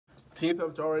Teams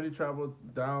have already traveled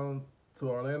down to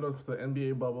Orlando for the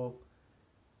NBA bubble.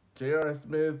 J.R.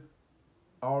 Smith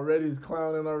already is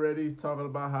clowning already, talking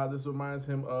about how this reminds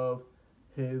him of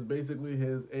basically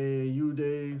his AAU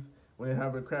days when they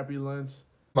have a crappy lunch.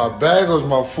 My bagels,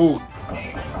 my food.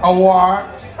 Award.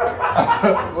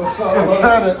 What's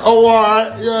up?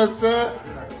 Award. You know what I'm saying?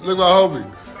 Look at my homie.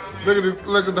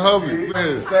 Look at the homie.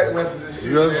 Man. Sack lunches and shit.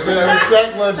 You know what I'm saying?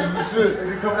 Sack lunches and shit.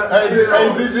 Hey,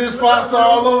 DJ Spot Star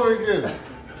all over again.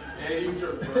 Hey, you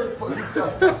tripping.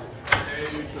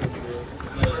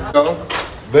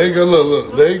 There you go.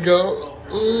 Look. There you go.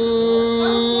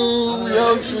 Ooh,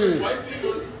 yo,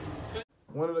 shit.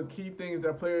 One of the key things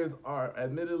that players are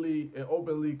admittedly and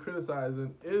openly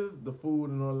criticizing is the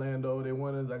food in Orlando. They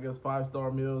wanted, I guess,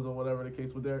 5-star meals or whatever the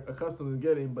case, what they're accustomed to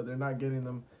getting, but they're not getting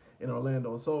them in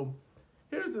Orlando. So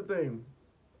here's the thing.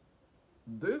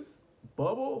 This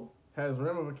bubble has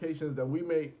ramifications that we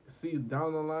may see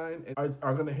down the line and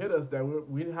are going to hit us that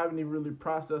we haven't even really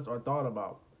processed or thought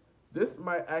about. This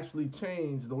might actually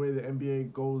change the way the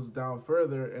NBA goes down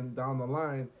further and down the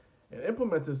line and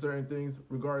implementing certain things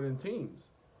regarding teams.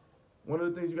 One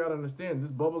of the things you got to understand,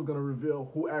 this bubble is going to reveal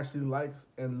who actually likes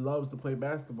and loves to play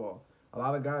basketball. A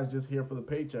lot of guys just here for the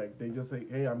paycheck. They just say,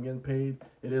 hey, I'm getting paid.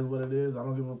 It is what it is. I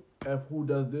don't give a F who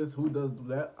does this, who does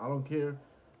that. I don't care.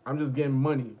 I'm just getting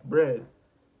money, bread.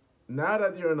 Now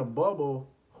that you're in a bubble,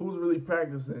 who's really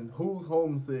practicing? Who's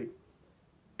homesick?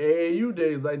 AAU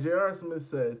days, like J.R. Smith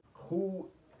said, who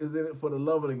is in it for the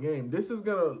love of the game? This is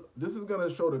gonna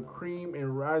show the cream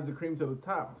and rise the cream to the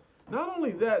top. Not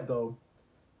only that though,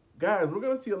 guys, we're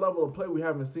gonna see a level of play we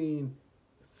haven't seen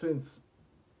since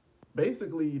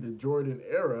basically the Jordan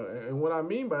era. And what I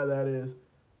mean by that is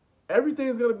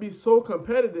everything's gonna be so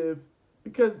competitive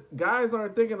because guys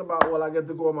aren't thinking about, well, I get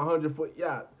to go on my 100-foot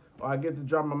yacht or I get to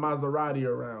drive my Maserati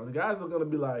around. The guys are gonna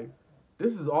be like,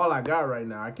 this is all I got right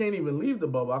now. I can't even leave the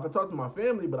bubble. I can talk to my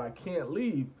family, but I can't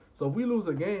leave. So if we lose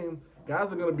a game,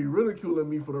 guys are going to be ridiculing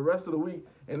me for the rest of the week.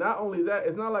 And not only that,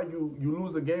 it's not like you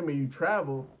lose a game and you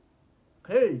travel.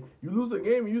 Hey, you lose a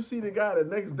game and you see the guy the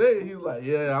next day, he's like,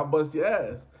 yeah, I'll bust your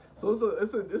ass. So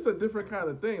it's a different kind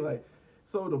of thing. Like,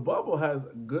 so the bubble has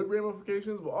good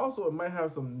ramifications, but also it might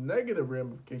have some negative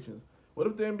ramifications. What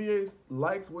if the NBA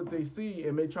likes what they see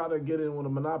and they try to get in with a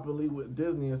monopoly with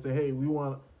Disney and say, hey, we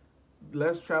want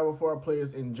less travel for our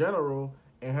players in general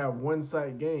and have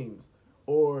one-site games?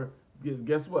 Or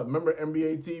guess what? Remember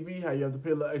NBA TV, how you have to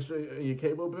pay a little extra in your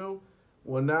cable bill?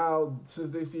 Well, now, since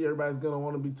they see everybody's going to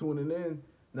want to be tuning in,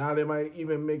 now they might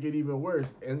even make it even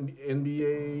worse.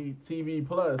 NBA TV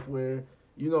Plus, where,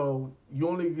 you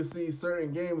only can see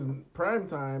certain games in prime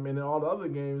time, and then all the other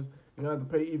games, you're going to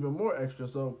have to pay even more extra.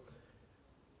 So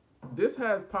this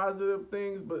has positive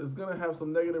things, but it's going to have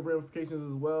some negative ramifications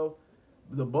as well.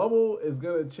 The bubble is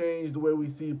going to change the way we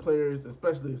see players,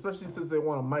 especially since they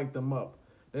want to mic them up.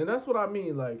 And that's what I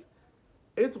mean. Like,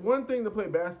 it's one thing to play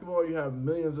basketball. You have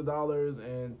millions of dollars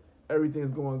and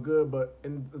everything's going good. But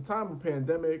in the time of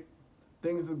pandemic,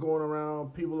 things are going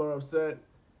around. People are upset.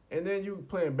 And then you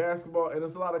playing basketball, and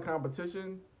it's a lot of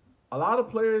competition. A lot of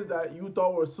players that you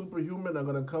thought were superhuman are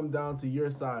going to come down to your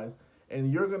size.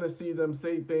 And you're going to see them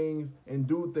say things and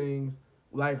do things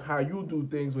like how you do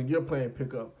things when you're playing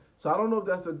pickup. So I don't know if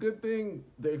that's a good thing,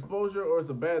 the exposure, or it's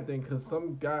a bad thing, because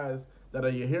some guys that are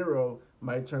your hero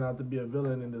might turn out to be a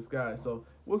villain in disguise. So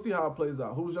we'll see how it plays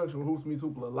out. Hoops Junction, Hoops meets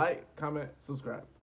Hoopla. Like, comment, subscribe.